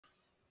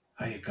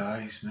Hey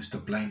guys,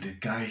 Mr.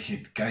 Blinded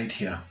Guide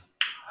here.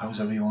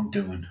 How's everyone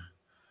doing?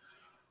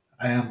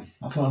 I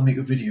thought I'd make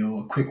a video,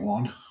 a quick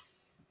one.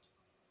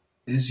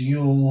 Is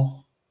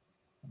your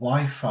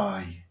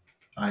Wi-Fi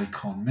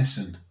icon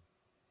missing?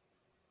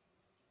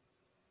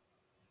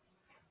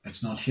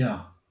 It's not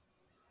here.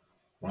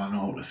 Well, I know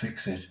how to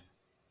fix it.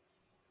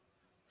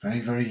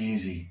 Very, very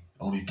easy.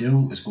 All you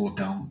do is go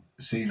down,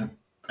 see the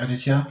edit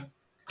here,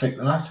 click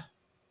that,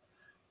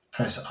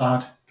 press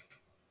add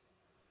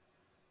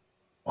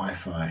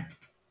Wi-Fi.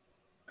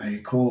 There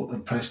you go,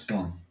 and press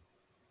done.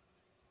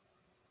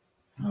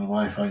 Now the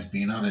Wi-Fi's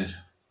been added.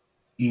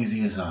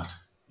 Easy as that.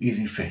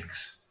 Easy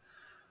fix.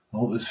 I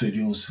hope this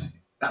video's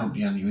helped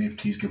you anyway.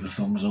 Please give a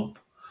thumbs up,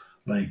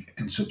 like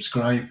and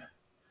subscribe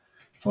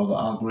for the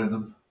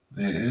algorithm.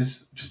 There it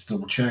is. Just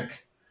double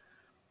check.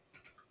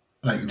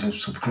 Like and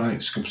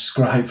subscribe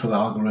for the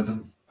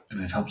algorithm,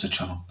 and it helps the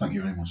channel. Thank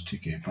you very much.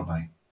 Take care. Bye bye.